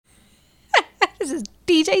This is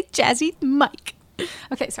DJ Jazzy Mike.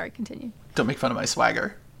 Okay, sorry, continue. Don't make fun of my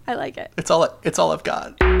swagger. I like it. It's all I've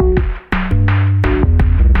got.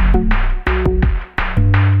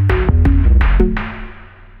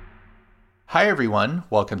 Hi everyone,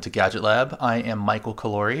 welcome to Gadget Lab. I am Michael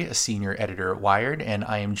Calori, a senior editor at Wired, and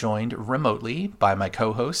I am joined remotely by my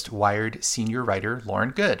co-host, Wired senior writer Lauren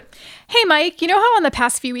Good. Hey Mike, you know how on the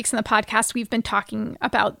past few weeks in the podcast we've been talking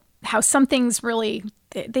about how some things really,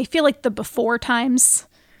 they feel like the before times?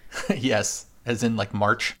 Yes, as in like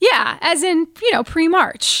March? Yeah, as in,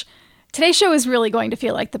 pre-March. Today's show is really going to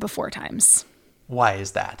feel like the before times. Why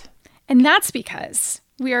is that? And that's because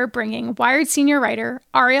we are bringing Wired senior writer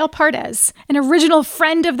Ariel Pardes, an original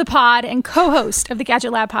friend of the pod and co-host of the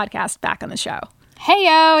Gadget Lab podcast, back on the show. Hey,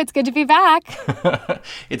 yo, it's good to be back.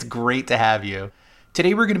 It's great to have you.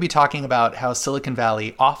 Today we're going to be talking about how Silicon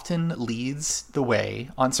Valley often leads the way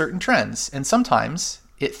on certain trends, and sometimes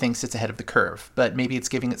it thinks it's ahead of the curve, but maybe it's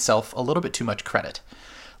giving itself a little bit too much credit.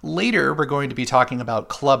 Later, we're going to be talking about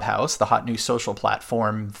Clubhouse, the hot new social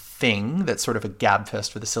platform thing that's sort of a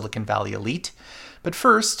gabfest for the Silicon Valley elite. But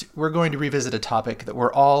first, we're going to revisit a topic that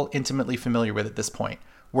we're all intimately familiar with at this point,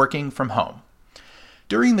 working from home.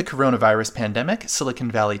 During the coronavirus pandemic,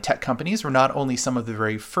 Silicon Valley tech companies were not only some of the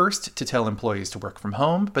very first to tell employees to work from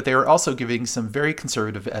home, but they were also giving some very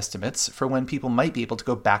conservative estimates for when people might be able to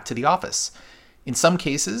go back to the office. In some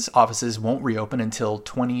cases, offices won't reopen until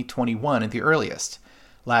 2021 at the earliest.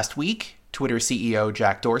 Last week, Twitter CEO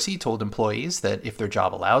Jack Dorsey told employees that if their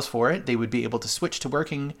job allows for it, they would be able to switch to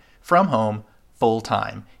working from home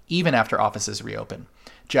full-time, even after offices reopen.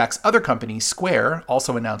 Jack's other company, Square,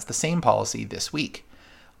 also announced the same policy this week.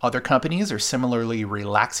 Other companies are similarly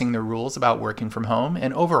relaxing their rules about working from home,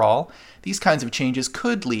 and overall, these kinds of changes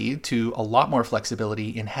could lead to a lot more flexibility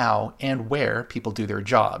in how and where people do their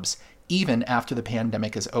jobs, even after the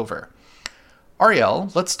pandemic is over. Ariel,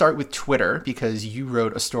 let's start with Twitter, because you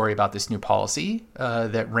wrote a story about this new policy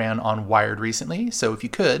that ran on Wired recently. So if you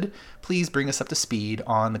could, please bring us up to speed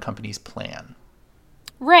on the company's plan.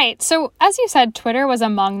 Right. So as you said, Twitter was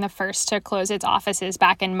among the first to close its offices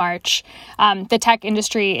back in March. The tech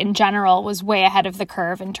industry in general was way ahead of the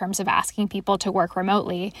curve in terms of asking people to work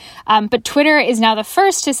remotely. But Twitter is now the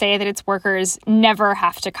first to say that its workers never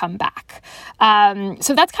have to come back.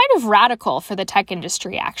 So that's kind of radical for the tech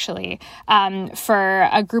industry, actually, for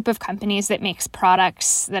a group of companies that makes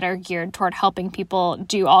products that are geared toward helping people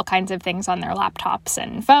do all kinds of things on their laptops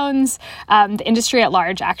and phones. The industry at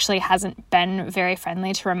large actually hasn't been very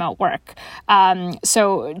friendly to remote work.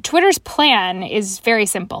 So Twitter's plan is very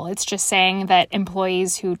simple. It's just saying that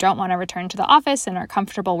employees who don't want to return to the office and are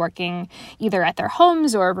comfortable working either at their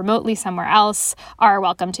homes or remotely somewhere else are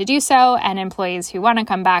welcome to do so, and employees who want to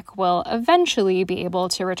come back will eventually be able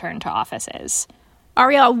to return to offices.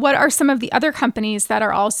 Ariel, what are some of the other companies that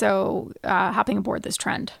are also hopping aboard this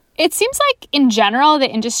trend? It seems like, in general, the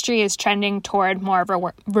industry is trending toward more of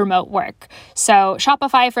remote work. So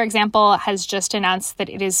Shopify, for example, has just announced that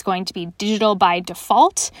it is going to be digital by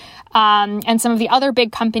default. And some of the other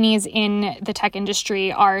big companies in the tech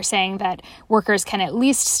industry are saying that workers can at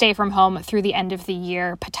least stay from home through the end of the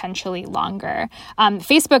year, potentially longer.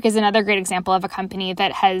 Facebook is another great example of a company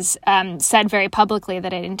that has said very publicly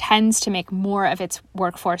that it intends to make more of its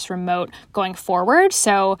workforce remote going forward.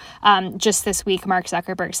 So just this week, Mark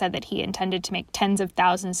Zuckerberg said that he intended to make tens of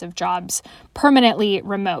thousands of jobs permanently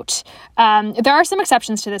remote. There are some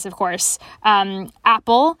exceptions to this, of course.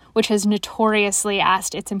 Apple, which has notoriously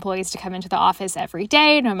asked its employees to come into the office every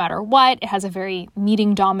day, no matter what, it has a very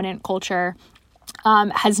meeting-dominant culture,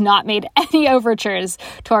 has not made any overtures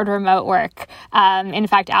toward remote work. In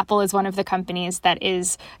fact, Apple is one of the companies that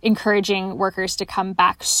is encouraging workers to come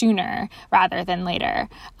back sooner rather than later.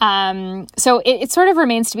 So it sort of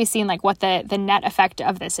remains to be seen like what the net effect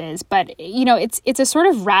of this is. But, it's a sort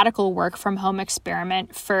of radical work from home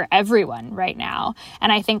experiment for everyone right now.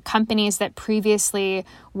 And I think companies that previously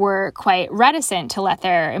were quite reticent to let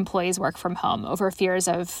their employees work from home over fears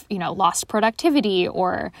of, lost productivity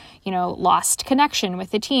or, lost connection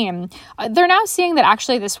with the team, they're now seeing that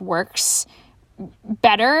actually this works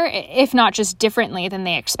better, if not just differently than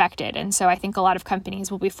they expected. And so I think a lot of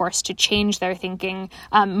companies will be forced to change their thinking,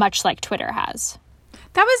 much like Twitter has.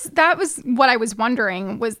 That was what I was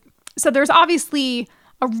wondering so there's obviously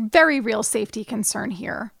a very real safety concern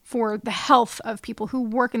here for the health of people who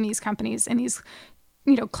work in these companies in these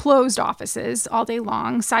closed offices all day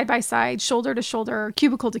long, side by side, shoulder to shoulder,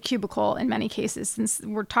 cubicle to cubicle in many cases, since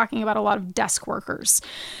we're talking about a lot of desk workers.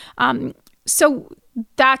 So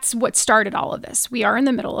that's what started all of this. We are in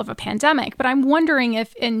the middle of a pandemic, but I'm wondering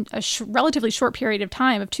if in a relatively short period of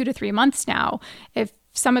time of 2 to 3 months now, if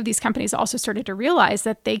some of these companies also started to realize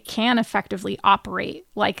that they can effectively operate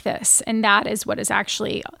like this. And that is what is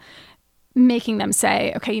actually making them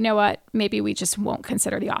say, okay, you know what, maybe we just won't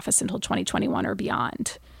consider the office until 2021 or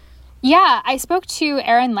beyond. Yeah, I spoke to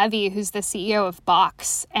Aaron Levy, who's the CEO of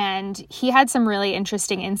Box, and he had some really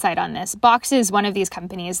interesting insight on this. Box is one of these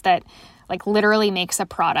companies that like literally makes a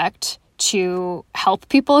product to help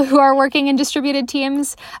people who are working in distributed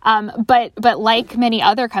teams. But like many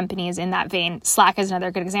other companies in that vein, Slack is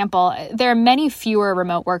another good example, there are many fewer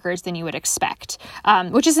remote workers than you would expect,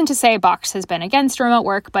 which isn't to say Box has been against remote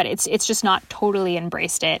work, but it's just not totally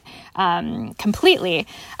embraced it completely.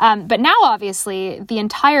 But now, obviously, the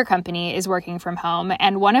entire company is working from home.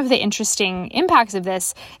 And one of the interesting impacts of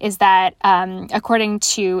this is that, according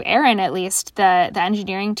to Aaron, at least, the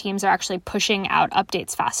engineering teams are actually pushing out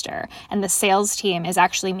updates faster. And the sales team is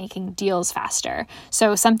actually making deals faster.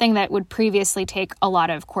 So something that would previously take a lot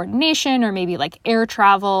of coordination or maybe like air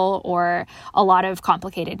travel or a lot of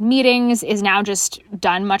complicated meetings is now just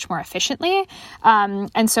done much more efficiently.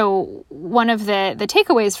 And so one of the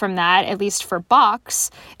takeaways from that, at least for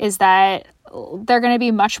Box, is that they're going to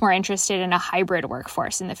be much more interested in a hybrid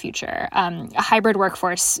workforce in the future. A hybrid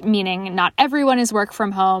workforce meaning not everyone is work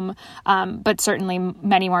from home, but certainly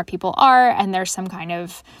many more people are, and there's some kind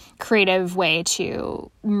of creative way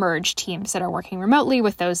to merge teams that are working remotely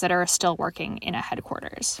with those that are still working in a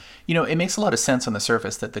headquarters. You know, it makes a lot of sense on the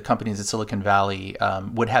surface that the companies at Silicon Valley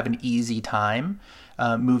would have an easy time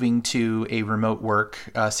moving to a remote work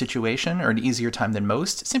situation, or an easier time than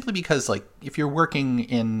most, simply because, like, if you're working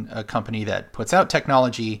in a company that puts out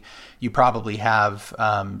technology, you probably have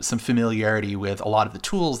some familiarity with a lot of the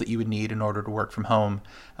tools that you would need in order to work from home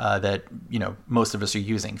that, you know, most of us are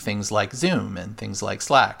using, things like Zoom and things like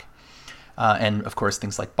Slack, and of course,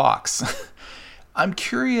 things like Box. I'm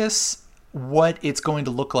curious what it's going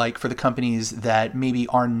to look like for the companies that maybe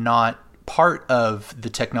are not part of the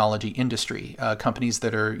technology industry, companies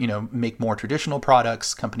that are, you know, make more traditional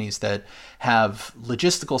products, companies that have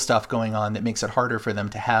logistical stuff going on that makes it harder for them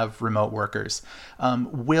to have remote workers.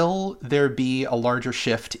 Will there be a larger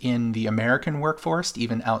shift in the American workforce,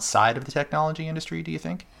 even outside of the technology industry, do you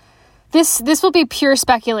think? This will be pure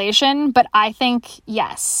speculation, but I think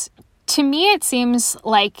yes. To me, it seems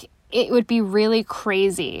like it would be really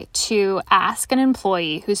crazy to ask an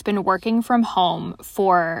employee who's been working from home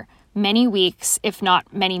for many weeks, if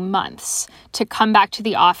not many months, to come back to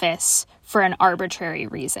the office for an arbitrary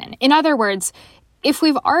reason. In other words, if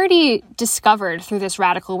we've already discovered through this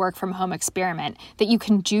radical work from home experiment that you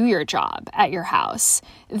can do your job at your house,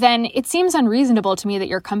 then it seems unreasonable to me that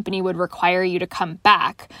your company would require you to come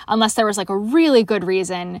back unless there was like a really good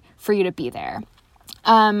reason for you to be there.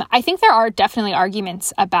 I think there are definitely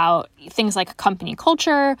arguments about things like company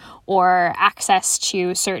culture or access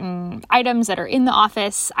to certain items that are in the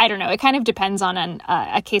office. I don't know. It kind of depends on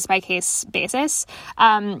a case-by-case basis.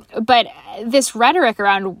 But this rhetoric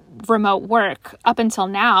around remote work up until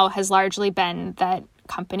now has largely been that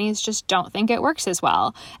companies just don't think it works as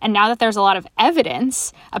well. And now that there's a lot of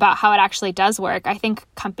evidence about how it actually does work, I think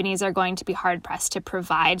companies are going to be hard-pressed to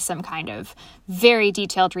provide some kind of very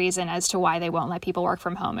detailed reason as to why they won't let people work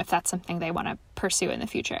from home if that's something they want to pursue in the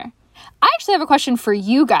future. I actually have a question for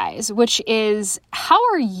you guys, which is, how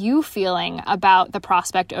are you feeling about the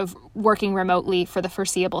prospect of working remotely for the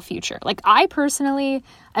foreseeable future? Like, I personally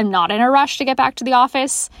am not in a rush to get back to the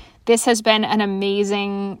office. This has been an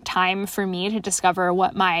amazing time for me to discover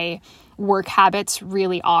what my work habits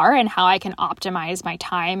really are and how I can optimize my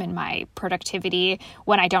time and my productivity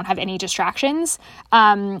when I don't have any distractions.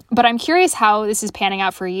 But I'm curious how this is panning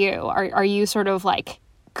out for you. Are you sort of like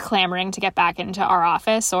clamoring to get back into our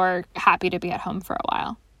office or happy to be at home for a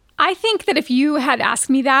while? I think that if you had asked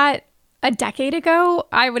me that a decade ago,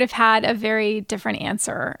 I would have had a very different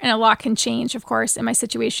answer. And a lot can change, of course, and my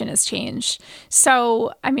situation has changed.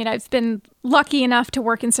 So, I mean, I've been lucky enough to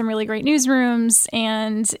work in some really great newsrooms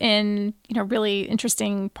and in, you know, really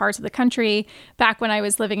interesting parts of the country. Back when I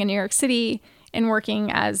was living in New York City and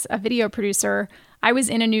working as a video producer, I was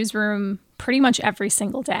in a newsroom pretty much every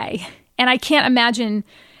single day. And I can't imagine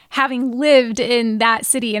having lived in that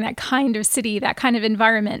city, that kind of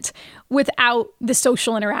environment, without the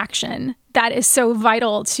social interaction that is so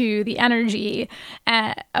vital to the energy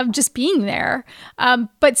of just being there.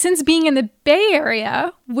 But since being in the Bay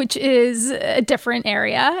Area, which is a different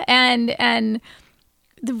area, and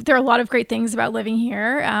there are a lot of great things about living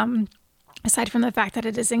here, aside from the fact that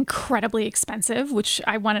it is incredibly expensive, which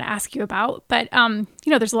I wanted to ask you about. But, you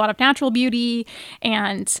know, there's a lot of natural beauty,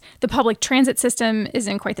 and the public transit system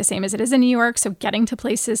isn't quite the same as it is in New York. So getting to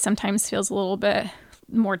places sometimes feels a little bit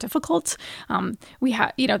more difficult. We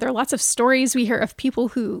have, there are lots of stories we hear of people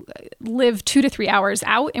who live 2 to 3 hours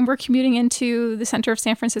out and we're commuting into the center of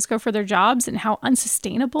San Francisco for their jobs, and how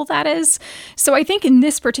unsustainable that is. So I think in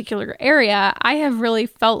this particular area, I have really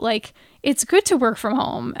felt like it's good to work from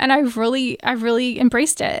home, and I've really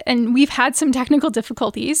embraced it. And we've had some technical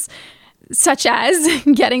difficulties, such as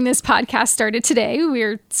getting this podcast started today.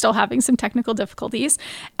 We're still having some technical difficulties.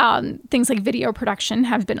 Things like video production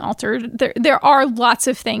have been altered. There are lots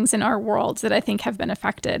of things in our world that I think have been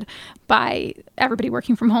affected by everybody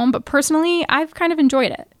working from home. But personally, I've kind of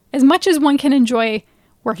enjoyed it as much as one can enjoy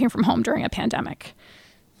working from home during a pandemic.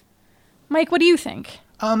 Mike, what do you think?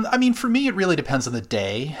 For me, it really depends on the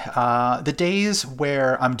day. The days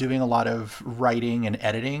where I'm doing a lot of writing and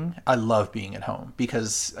editing, I love being at home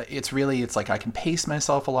because it's like I can pace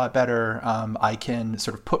myself a lot better. I can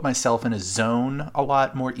sort of put myself in a zone a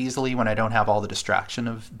lot more easily when I don't have all the distraction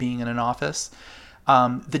of being in an office.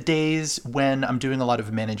 The days when I'm doing a lot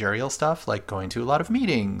of managerial stuff, like going to a lot of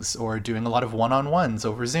meetings or doing a lot of one-on-ones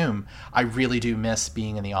over Zoom, I really do miss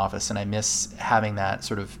being in the office, and I miss having that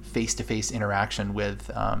sort of face-to-face interaction with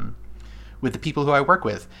the people who I work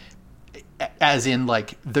with, as in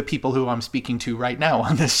like the people who I'm speaking to right now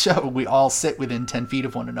on this show. We all sit within 10 feet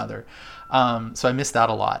of one another. So I miss that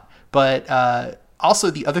a lot. But also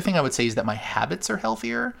the other thing I would say is that my habits are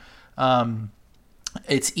healthier.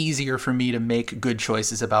 It's easier for me to make good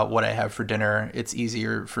choices about what I have for dinner. It's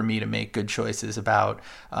easier for me to make good choices about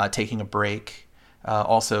taking a break.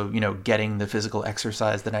 Also, getting the physical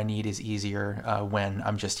exercise that I need is easier when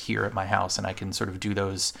I'm just here at my house, and I can sort of do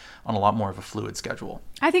those on a lot more of a fluid schedule.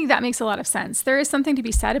 I think that makes a lot of sense. There is something to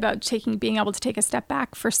be said about being able to take a step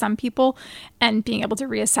back for some people and being able to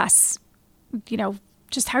reassess,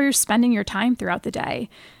 just how you're spending your time throughout the day.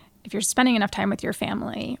 If you're spending enough time with your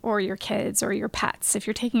family or your kids or your pets, if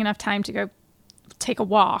you're taking enough time to go take a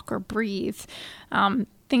walk or breathe,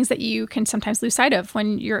 things that you can sometimes lose sight of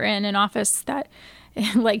when you're in an office that,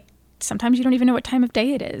 like, sometimes you don't even know what time of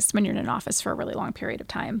day it is when you're in an office for a really long period of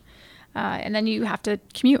time. And then you have to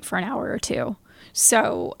commute for an hour or two.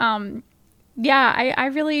 So,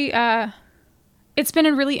 I really, it's been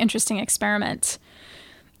a really interesting experiment.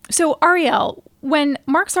 So, Ariel, when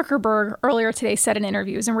Mark Zuckerberg earlier today said in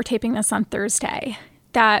interviews, and we're taping this on Thursday,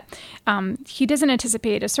 that he doesn't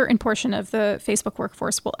anticipate a certain portion of the Facebook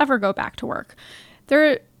workforce will ever go back to work.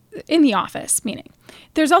 They're in the office, meaning.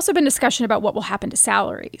 There's also been discussion about what will happen to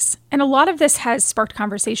salaries. And a lot of this has sparked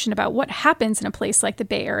conversation about what happens in a place like the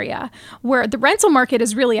Bay Area, where the rental market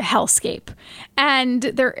is really a hellscape, and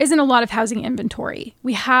there isn't a lot of housing inventory.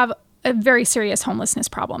 We have a very serious homelessness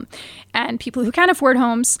problem. And people who can't afford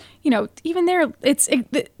homes, even there,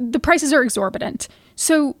 the prices are exorbitant.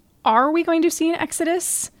 So are we going to see an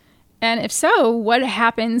exodus? And if so, what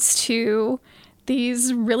happens to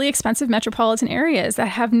these really expensive metropolitan areas that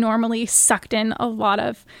have normally sucked in a lot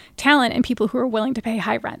of talent and people who are willing to pay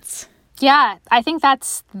high rents? Yeah, I think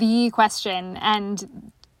that's the question.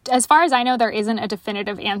 And as far as I know, there isn't a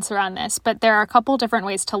definitive answer on this, but there are a couple different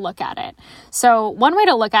ways to look at it. So one way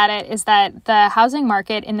to look at it is that the housing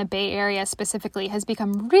market in the Bay Area specifically has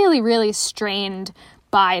become really, really strained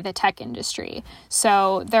by the tech industry.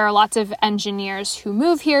 So there are lots of engineers who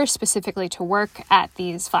move here specifically to work at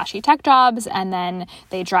these flashy tech jobs, and then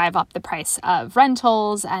they drive up the price of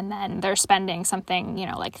rentals, and then they're spending something,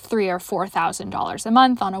 like $3,000 or $4,000 a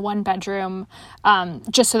month on a one bedroom,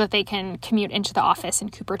 just so that they can commute into the office in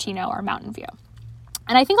Cupertino or Mountain View.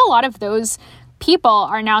 And I think a lot of those people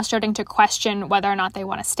are now starting to question whether or not they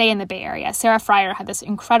want to stay in the Bay Area. Sarah Frier had this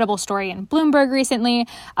incredible story in Bloomberg recently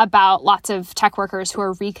about lots of tech workers who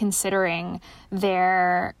are reconsidering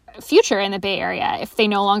their future in the Bay Area. If they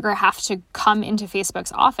no longer have to come into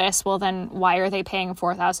Facebook's office, well, then why are they paying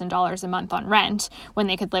 $4,000 a month on rent when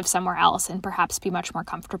they could live somewhere else and perhaps be much more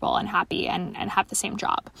comfortable and happy and have the same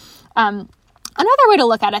job? Another way to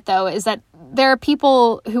look at it, though, is that there are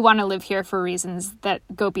people who want to live here for reasons that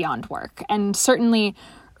go beyond work. And certainly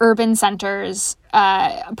urban centers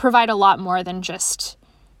provide a lot more than just,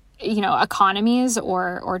 economies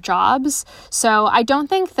or jobs. So I don't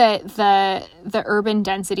think that the urban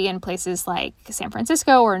density in places like San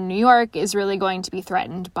Francisco or New York is really going to be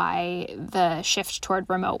threatened by the shift toward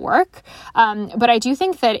remote work. But I do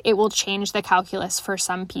think that it will change the calculus for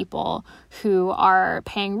some people who are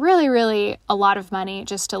paying really, really a lot of money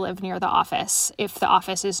just to live near the office if the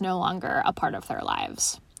office is no longer a part of their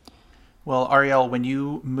lives. Well, Ariel, when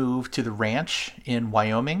you move to the ranch in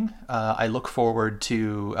Wyoming, I look forward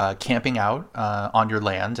to camping out on your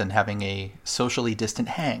land and having a socially distant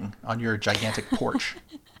hang on your gigantic porch.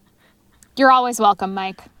 You're always welcome,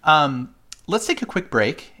 Mike. Let's take a quick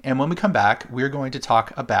break, and when we come back, we're going to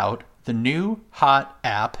talk about the new hot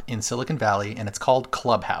app in Silicon Valley, and it's called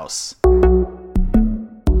Clubhouse.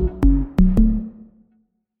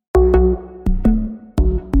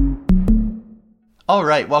 All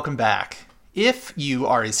right, welcome back. If you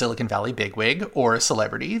are a Silicon Valley bigwig or a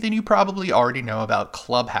celebrity, then you probably already know about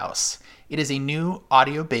Clubhouse. It is a new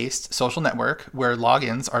audio-based social network where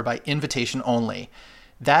logins are by invitation only.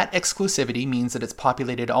 That exclusivity means that it's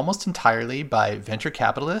populated almost entirely by venture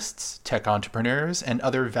capitalists, tech entrepreneurs, and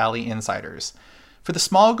other Valley insiders. For the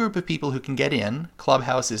small group of people who can get in,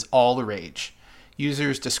 Clubhouse is all the rage.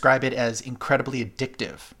 Users describe it as incredibly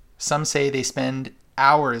addictive. Some say they spend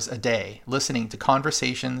hours a day listening to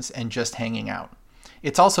conversations and just hanging out.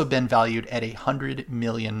 It's also been valued at $100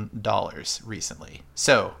 million recently.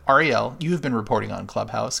 So, Ariel, you've been reporting on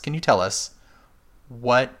Clubhouse. Can you tell us,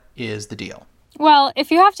 what is the deal? Well,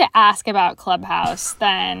 if you have to ask about Clubhouse,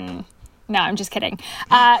 then no, I'm just kidding.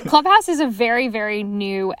 Clubhouse is a very, very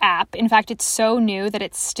new app. In fact, it's so new that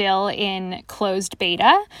it's still in closed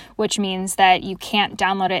beta, which means that you can't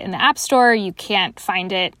download it in the App Store. You can't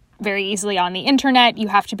find it very easily on the internet. You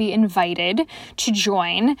have to be invited to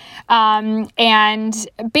join. And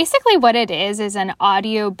basically what it is an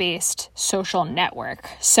audio-based social network.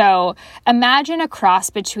 So imagine a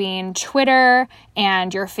cross between Twitter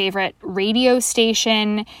and your favorite radio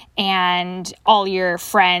station and all your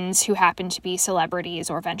friends who happen to be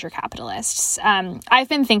celebrities or venture capitalists. I've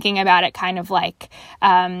been thinking about it kind of like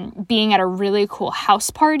being at a really cool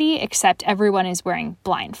house party, except everyone is wearing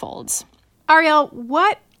blindfolds. Ariel,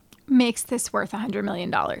 what makes this worth $100 million?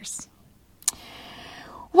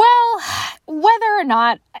 Well, whether or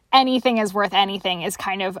not anything is worth anything is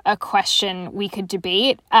kind of a question we could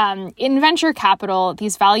debate. In venture capital,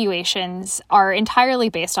 these valuations are entirely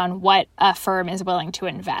based on what a firm is willing to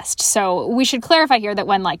invest. So we should clarify here that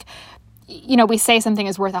when we say something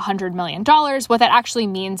is worth $100 million, what that actually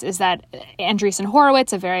means is that Andreessen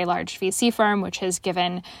Horowitz, a very large VC firm, which has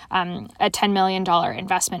given a $10 million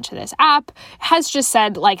investment to this app, has just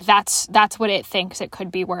said, that's what it thinks it could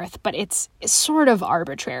be worth, but it's sort of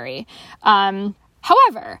arbitrary.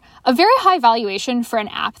 However, a very high valuation for an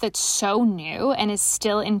app that's so new and is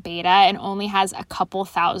still in beta and only has a couple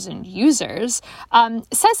thousand users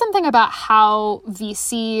says something about how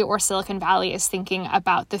VC or Silicon Valley is thinking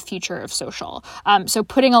about the future of social. So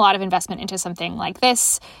putting a lot of investment into something like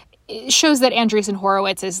this shows that Andreessen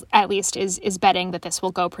Horowitz is betting that this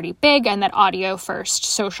will go pretty big and that audio first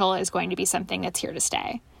social is going to be something that's here to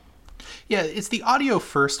stay. Yeah, it's the audio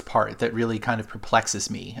first part that really kind of perplexes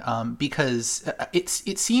me because it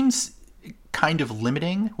seems kind of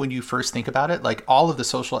limiting when you first think about it. Like all of the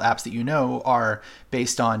social apps that are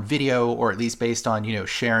based on video, or at least based on,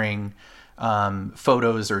 sharing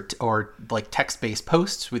photos or like text-based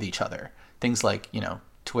posts with each other. Things like,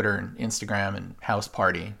 Twitter and Instagram and House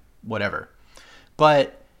Party, whatever.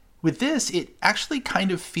 But with this, it actually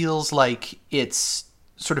kind of feels like it's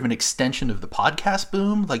sort of an extension of the podcast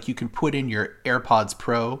boom. Like you can put in your AirPods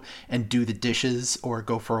Pro and do the dishes or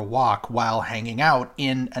go for a walk while hanging out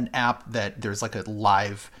in an app that there's like a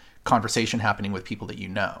live conversation happening with people that you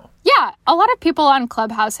know. Yeah, a lot of people on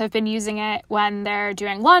Clubhouse have been using it when they're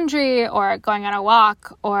doing laundry or going on a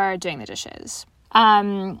walk or doing the dishes.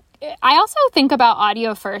 I also think about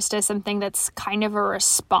audio first as something that's kind of a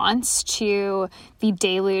response to the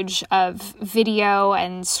deluge of video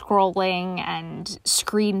and scrolling and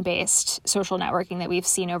screen-based social networking that we've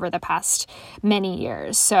seen over the past many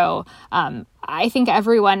years. So I think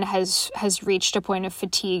everyone has reached a point of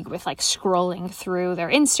fatigue with scrolling through their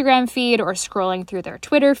Instagram feed or scrolling through their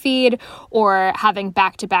Twitter feed or having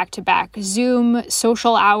back-to-back Zoom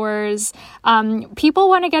social hours. People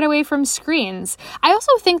want to get away from screens. I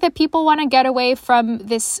also think that people want to get away from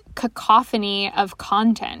this cacophony of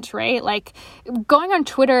content, right? Going on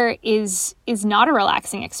Twitter is not a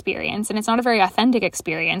relaxing experience, and it's not a very authentic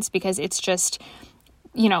experience because it's just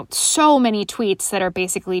so many tweets that are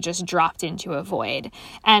basically just dropped into a void.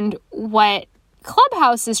 And what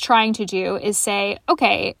Clubhouse is trying to do is say,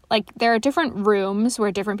 okay, there are different rooms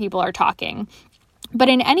where different people are talking, but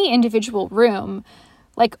in any individual room,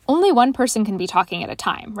 only one person can be talking at a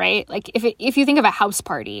time, right? If you think of a house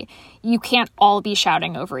party, you can't all be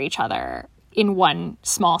shouting over each other in one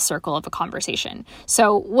small circle of a conversation.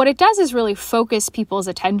 So what it does is really focus people's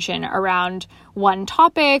attention around one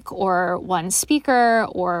topic or one speaker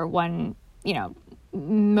or one,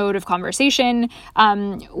 mode of conversation,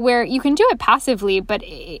 where you can do it passively, but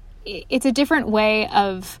it's a different way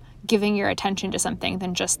of giving your attention to something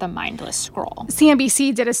than just the mindless scroll.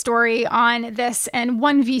 CNBC did a story on this, and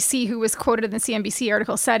one VC who was quoted in the CNBC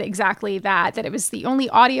article said exactly that it was the only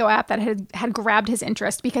audio app that had grabbed his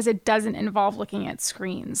interest because it doesn't involve looking at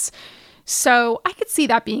screens. So I could see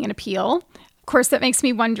that being an appeal. Of course, that makes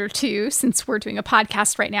me wonder, too, since we're doing a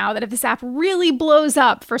podcast right now, that if this app really blows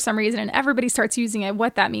up for some reason and everybody starts using it,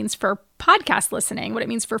 what that means for podcast listening, what it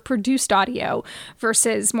means for produced audio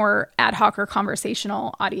versus more ad hoc or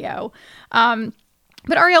conversational audio.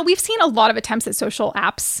 But Ariel, we've seen a lot of attempts at social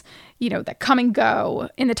apps, that come and go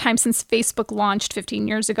in the time since Facebook launched 15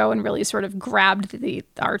 years ago and really sort of grabbed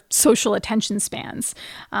our social attention spans.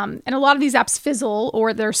 And a lot of these apps fizzle,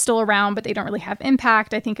 or they're still around, but they don't really have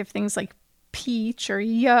impact. I think of things like Peach or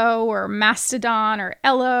Yo or Mastodon or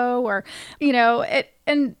Ello or,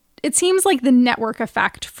 it seems like the network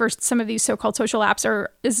effect for some of these so-called social apps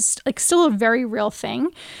is like still a very real thing.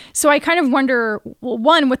 So I kind of wonder, well,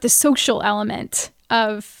 one, what the social element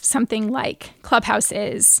of something like Clubhouse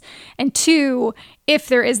is, and two, if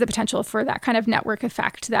there is the potential for that kind of network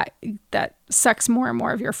effect that sucks more and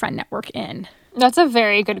more of your friend network in. That's a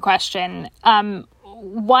very good question.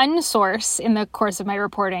 One source in the course of my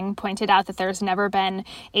reporting pointed out that there's never been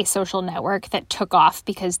a social network that took off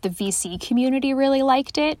because the VC community really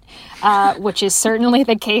liked it, which is certainly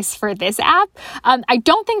the case for this app. I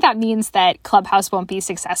don't think that means that Clubhouse won't be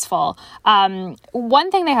successful. One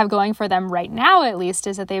thing they have going for them right now, at least,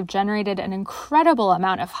 is that they've generated an incredible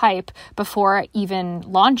amount of hype before even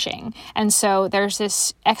launching. And so there's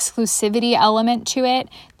this exclusivity element to it,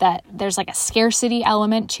 that there's like a scarcity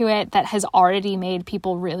element to it that has already made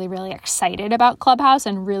people really, really excited about Clubhouse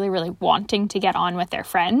and really, really wanting to get on with their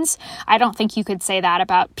friends. I don't think you could say that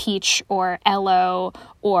about Peach or Ello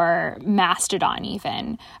or Mastodon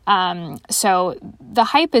even. So the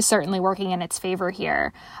hype is certainly working in its favor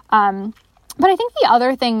here. But I think the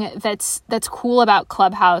other thing that's cool about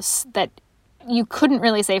Clubhouse that you couldn't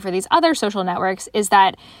really say for these other social networks is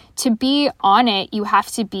that to be on it, you have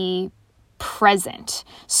to be present.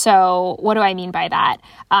 So what do I mean by that?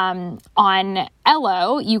 On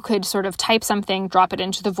Ello, you could sort of type something, drop it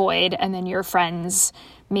into the void, and then your friends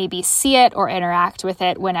maybe see it or interact with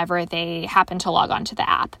it whenever they happen to log on to the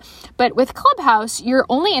app. But with Clubhouse, you're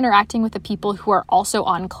only interacting with the people who are also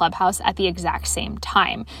on Clubhouse at the exact same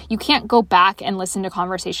time. You can't go back and listen to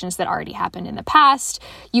conversations that already happened in the past.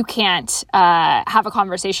 You can't have a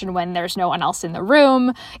conversation when there's no one else in the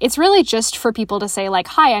room. It's really just for people to say like,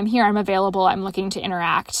 hi, I'm here, I'm available, I'm looking to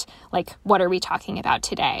interact. Like, what are we talking about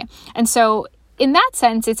today? And so in that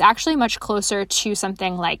sense, it's actually much closer to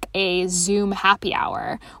something like a Zoom happy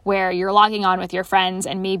hour where you're logging on with your friends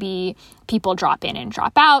and maybe people drop in and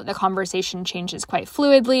drop out. The conversation changes quite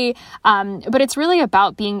fluidly, but it's really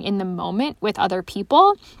about being in the moment with other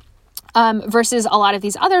people. Versus a lot of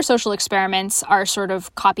these other social experiments are sort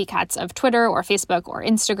of copycats of Twitter or Facebook or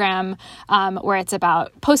Instagram, where it's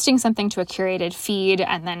about posting something to a curated feed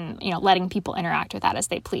and then, letting people interact with that as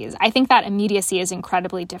they please. I think that immediacy is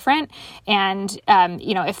incredibly different. And,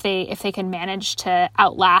 if they can manage to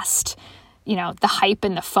outlast, the hype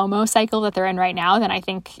and the FOMO cycle that they're in right now, then I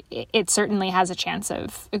think it certainly has a chance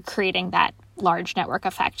of creating that large network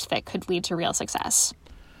effect that could lead to real success.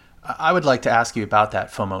 I would like to ask you about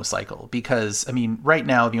that FOMO cycle because, right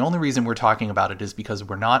now, the only reason we're talking about it is because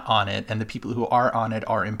we're not on it and the people who are on it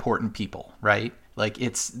are important people, right? Like,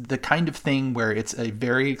 it's the kind of thing where it's a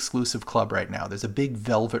very exclusive club right now. There's a big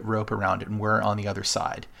velvet rope around it and we're on the other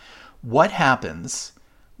side. What happens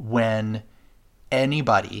when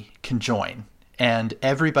anybody can join and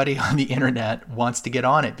everybody on the internet wants to get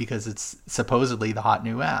on it because it's supposedly the hot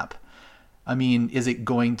new app? Is it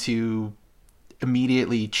going to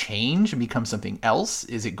immediately change and become something else?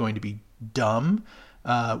 Is it going to be dumb?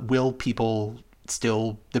 Will people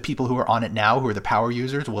still, the people who are on it now, who are the power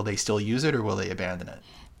users, will they still use it or will they abandon it?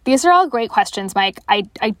 These are all great questions, Mike. I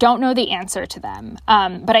don't know the answer to them,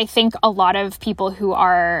 but I think a lot of people who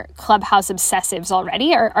are Clubhouse obsessives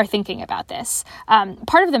already are thinking about this.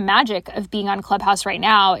 Part of the magic of being on Clubhouse right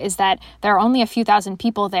now is that there are only a few thousand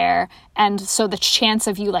people there, and so the chance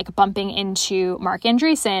of you bumping into Mark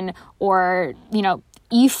Andreessen or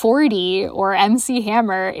E40 or MC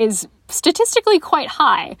Hammer is statistically quite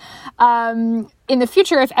high. In the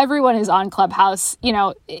future, if everyone is on Clubhouse,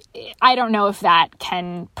 I don't know if that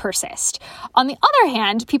can persist. On the other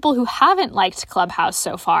hand, people who haven't liked Clubhouse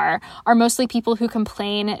so far are mostly people who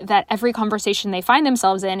complain that every conversation they find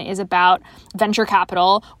themselves in is about venture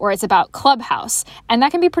capital or it's about Clubhouse. And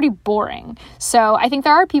that can be pretty boring. So I think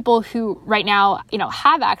there are people who right now,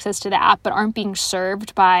 have access to the app but aren't being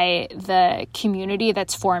served by the community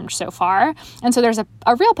that's formed so far. And so there's a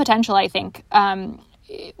real potential, I think,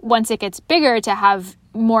 once it gets bigger, to have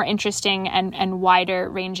more interesting and wider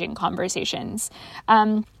ranging conversations.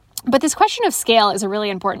 But this question of scale is a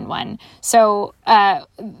really important one. So the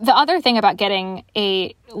other thing about getting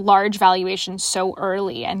a large valuation so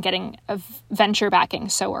early and getting a venture backing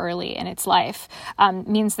so early in its life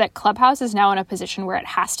means that Clubhouse is now in a position where it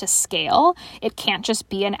has to scale. It can't just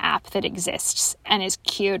be an app that exists and is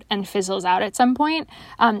cute and fizzles out at some point.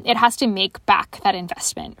 It has to make back that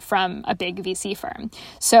investment from a big VC firm.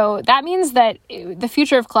 So that means that the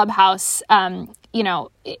future of Clubhouse,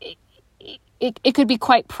 it could be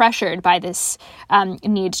quite pressured by this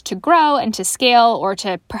need to grow and to scale, or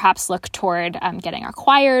to perhaps look toward getting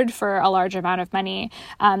acquired for a large amount of money.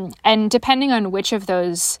 And depending on which of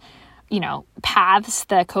those, paths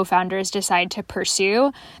the co-founders decide to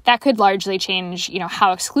pursue, that could largely change,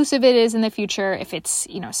 how exclusive it is in the future, if it's,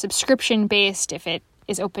 subscription-based, if it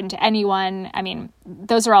is open to anyone. I mean,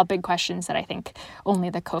 those are all big questions that I think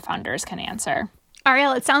only the co-founders can answer.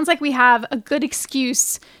 Ariel, it sounds like we have a good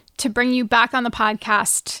excuse to bring you back on the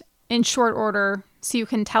podcast in short order so you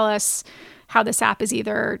can tell us how this app is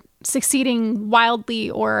either succeeding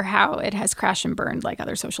wildly or how it has crashed and burned like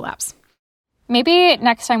other social apps. Maybe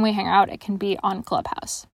next time we hang out, it can be on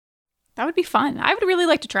Clubhouse. That would be fun. I would really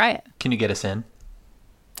like to try it. Can you get us in?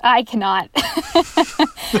 I cannot.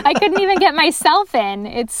 I couldn't even get myself in.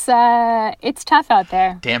 It's tough out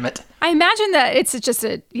there. Damn it. I imagine that it's just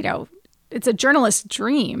it's a journalist's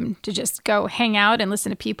dream to just go hang out and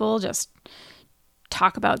listen to people just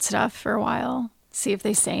talk about stuff for a while, see if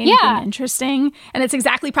they say anything interesting. And it's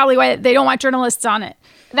exactly probably why they don't want journalists on it.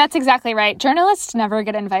 That's exactly right. Journalists never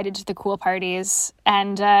get invited to the cool parties.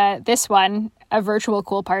 And this one, a virtual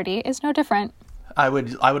cool party, is no different. I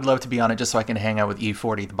would love to be on it just so I can hang out with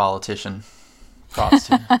E40, the politician. Props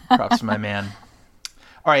to my man.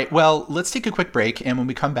 All right, well, let's take a quick break, and when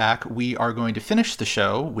we come back, we are going to finish the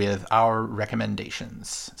show with our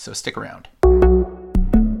recommendations. So stick around.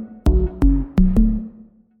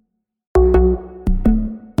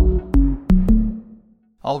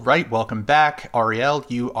 All right, welcome back. Ariel,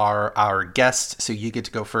 you are our guest, so you get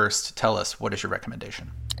to go first. Tell us, what is your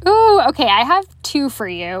recommendation? Ooh, okay, I have two for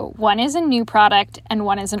you. One is a new product, and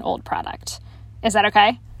one is an old product. Is that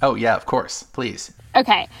okay? Oh, yeah, of course. Please.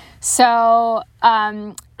 Okay, so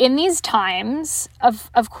in these times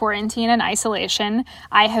of quarantine and isolation,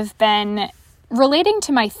 I have been relating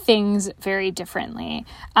to my things very differently.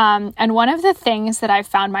 And one of the things that I've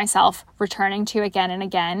found myself returning to again and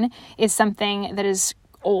again is something that is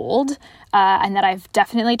old and that I've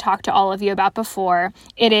definitely talked to all of you about before.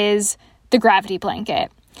 It is the Gravity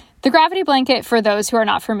Blanket. The Gravity Blanket, for those who are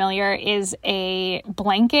not familiar, is a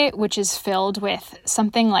blanket which is filled with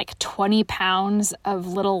something like 20 pounds of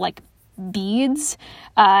little beads,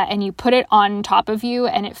 and you put it on top of you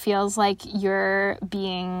and it feels like you're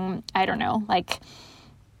being,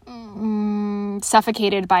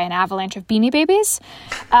 suffocated by an avalanche of Beanie Babies.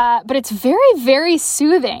 But it's very, very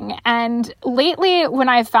soothing. And lately, when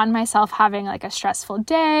I've found myself having a stressful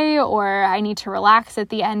day, or I need to relax at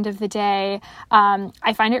the end of the day,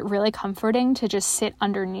 I find it really comforting to just sit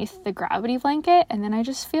underneath the Gravity Blanket, and then I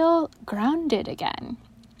just feel grounded again.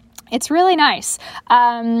 It's really nice.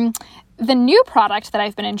 The new product that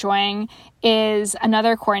I've been enjoying is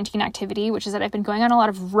another quarantine activity, which is that I've been going on a lot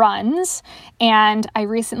of runs, and I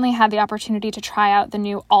recently had the opportunity to try out the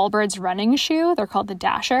new Allbirds running shoe. They're called the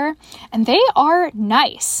Dasher, and they are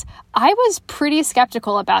nice. I was pretty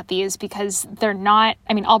skeptical about these because they're not,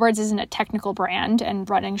 Allbirds isn't a technical brand, and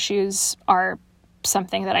running shoes are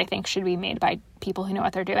something that I think should be made by people who know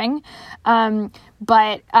what they're doing.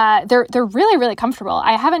 But they're really, really comfortable.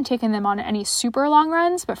 I haven't taken them on any super long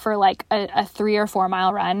runs, but for a 3 or 4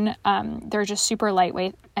 mile run, they're just super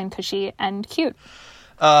lightweight and cushy and cute.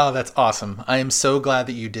 Oh, that's awesome. I am so glad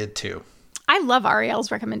that you did too. I love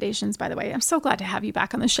Ariel's recommendations, by the way. I'm so glad to have you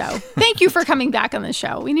back on the show. Thank you for coming back on the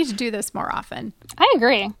show. We need to do this more often. I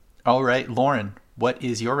agree. All right, Lauren, what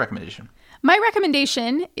is your recommendation? My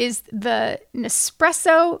recommendation is the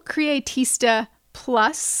Nespresso Creatista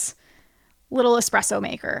Plus little espresso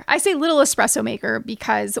maker. I say little espresso maker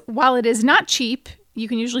because while it is not cheap, you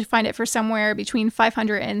can usually find it for somewhere between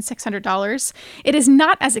 $500 and $600. It is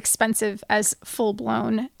not as expensive as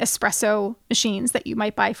full-blown espresso machines that you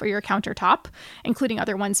might buy for your countertop, including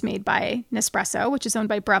other ones made by Nespresso, which is owned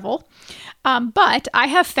by Breville. But I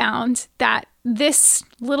have found that this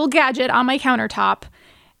little gadget on my countertop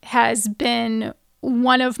has been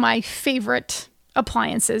one of my favorite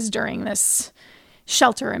appliances during this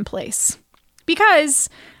shelter in place, because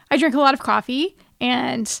I drink a lot of coffee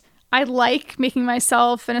and I like making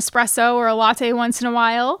myself an espresso or a latte once in a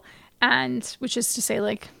while, and which is to say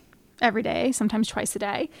every day, sometimes twice a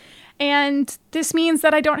day. And this means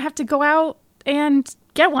that I don't have to go out and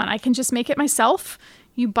get one. I can just make it myself.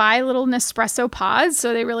 You buy little Nespresso pods,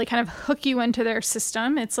 so they really kind of hook you into their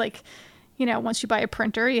system. It's like, once you buy a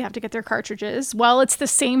printer, you have to get their cartridges. Well, it's the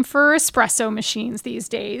same for espresso machines these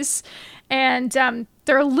days. And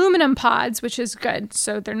they're aluminum pods, which is good.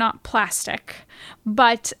 So they're not plastic.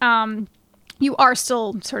 But you are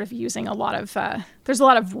still sort of using there's a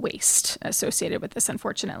lot of waste associated with this,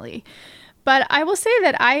 unfortunately. But I will say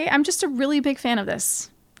that I'm just a really big fan of this.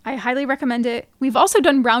 I highly recommend it. We've also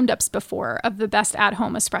done roundups before of the best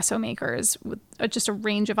at-home espresso makers with just a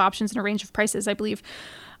range of options and a range of prices.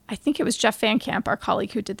 I think it was Jeff Van Camp, our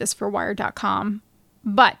colleague, who did this for Wired.com.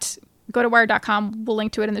 But go to Wired.com. We'll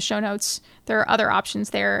link to it in the show notes. There are other options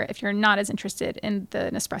there if you're not as interested in the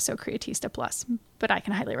Nespresso Creatista Plus. But I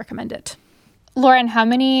can highly recommend it. Lauren, how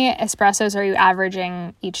many espressos are you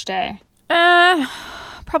averaging each day?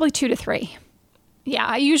 Probably 2 to 3. Yeah,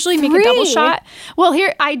 I usually make a double shot. Well,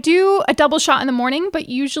 here I do a double shot in the morning, but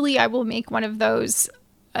usually I will make one of those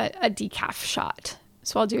a decaf shot.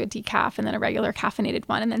 So I'll do a decaf and then a regular caffeinated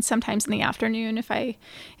one, and then sometimes in the afternoon, if I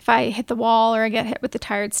hit the wall or I get hit with the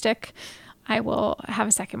tired stick, I will have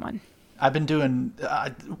a second one. I've been doing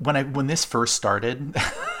when this first started,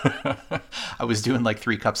 I was doing like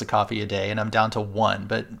 3 cups of coffee a day, and I'm down to 1.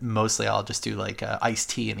 But mostly I'll just do like iced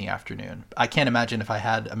tea in the afternoon. I can't imagine if I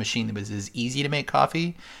had a machine that was as easy to make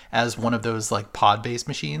coffee as one of those like pod-based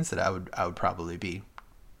machines that I would probably be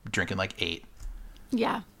drinking like 8.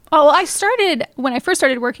 Yeah. Oh, when I first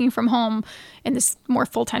started working from home in this more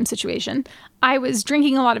full-time situation, I was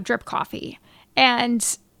drinking a lot of drip coffee, and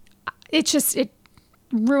it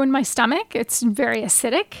ruined my stomach. It's very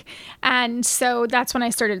acidic. And so that's when I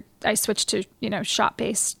switched to,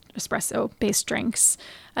 shot-based, espresso-based drinks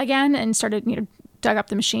again, and started, dug up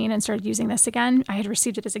the machine and started using this again. I had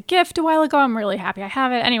received it as a gift a while ago. I'm really happy I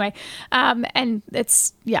have it. Anyway, and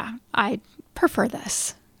I prefer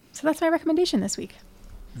this. So that's my recommendation this week.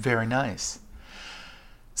 Very nice.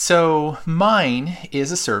 So mine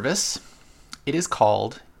is a service. It is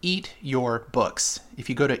called Eat Your Books. If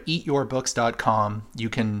you go to eatyourbooks.com, you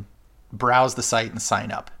can browse the site and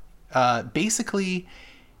sign up. Basically,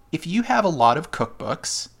 if you have a lot of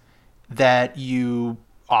cookbooks that you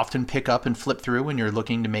often pick up and flip through when you're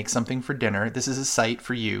looking to make something for dinner, this is a site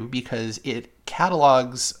for you because it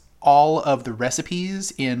catalogs all of the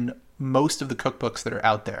recipes in most of the cookbooks that are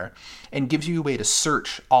out there and gives you a way to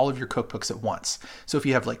search all of your cookbooks at once. So if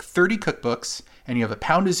you have like 30 cookbooks and you have a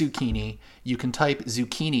pound of zucchini, you can type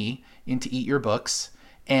zucchini into Eat Your Books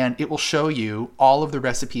and it will show you all of the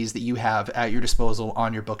recipes that you have at your disposal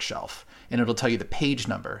on your bookshelf. And it'll tell you the page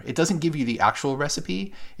number. It doesn't give you the actual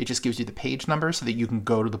recipe. It just gives you the page number so that you can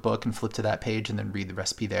go to the book and flip to that page and then read the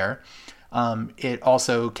recipe there. It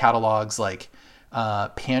also catalogs like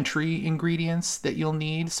pantry ingredients that you'll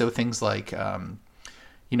need. So things like,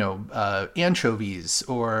 anchovies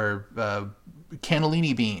or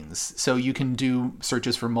cannellini beans. So you can do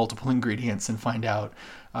searches for multiple ingredients and find out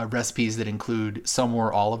recipes that include some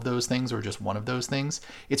or all of those things or just one of those things.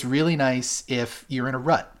 It's really nice if you're in a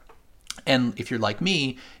rut. And if you're like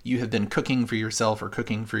me, you have been cooking for yourself or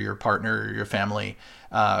cooking for your partner or your family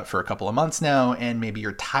for a couple of months now, and maybe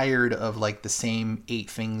you're tired of like the same 8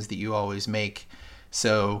 things that you always make.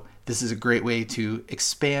 So this is a great way to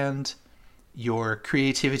expand your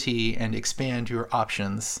creativity and expand your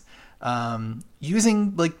options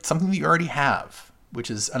using like something that you already have,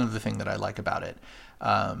 which is another thing that I like about it.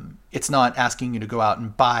 It's not asking you to go out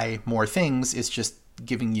and buy more things. It's just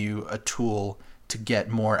giving you a tool to get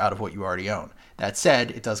more out of what you already own. That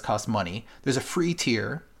said, it does cost money. There's a free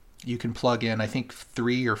tier. You can plug in, I think,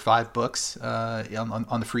 3 or 5 books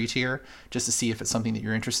on the free tier just to see if it's something that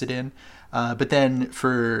you're interested in. But then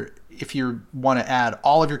if you want to add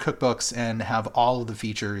all of your cookbooks and have all of the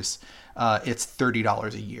features, it's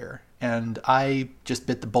 $30 a year. And I just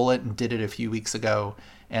bit the bullet and did it a few weeks ago.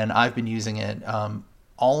 And I've been using it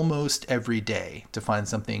almost every day to find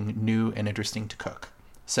something new and interesting to cook.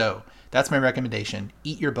 So that's my recommendation,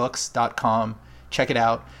 eatyourbooks.com. Check it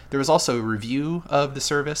out. There was also a review of the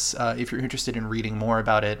service, if you're interested in reading more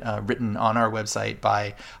about it, written on our website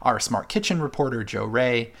by our Smart Kitchen reporter, Joe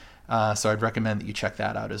Ray. So I'd recommend that you check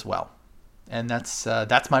that out as well. And that's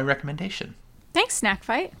my recommendation. Thanks, Snack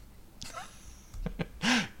Fight.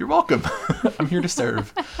 You're welcome. I'm here to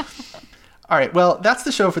serve. All right. Well, that's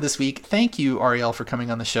the show for this week. Thank you, Ariel, for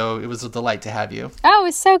coming on the show. It was a delight to have you. Oh, it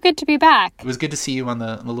was so good to be back. It was good to see you on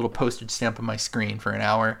the little postage stamp on my screen for an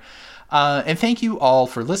hour. And thank you all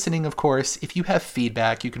for listening, of course. If you have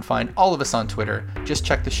feedback, you can find all of us on Twitter. Just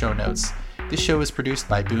check the show notes. This show is produced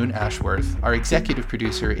by Boone Ashworth. Our executive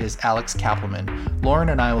producer is Alex Kappelman. Lauren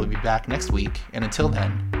and I will be back next week, and until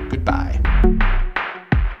then, goodbye.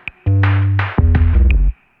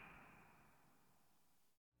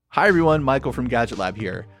 Hi everyone, Michael from Gadget Lab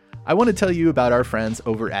here. I want to tell you about our friends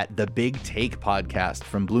over at the Big Take podcast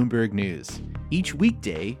from Bloomberg News. Each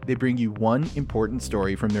weekday, they bring you one important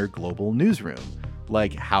story from their global newsroom,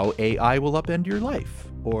 like how AI will upend your life,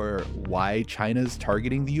 or why China's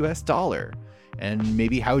targeting the US dollar, and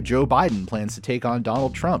maybe how Joe Biden plans to take on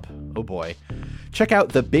Donald Trump. Oh boy. Check out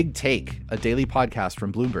The Big Take, a daily podcast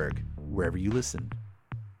from Bloomberg, wherever you listen.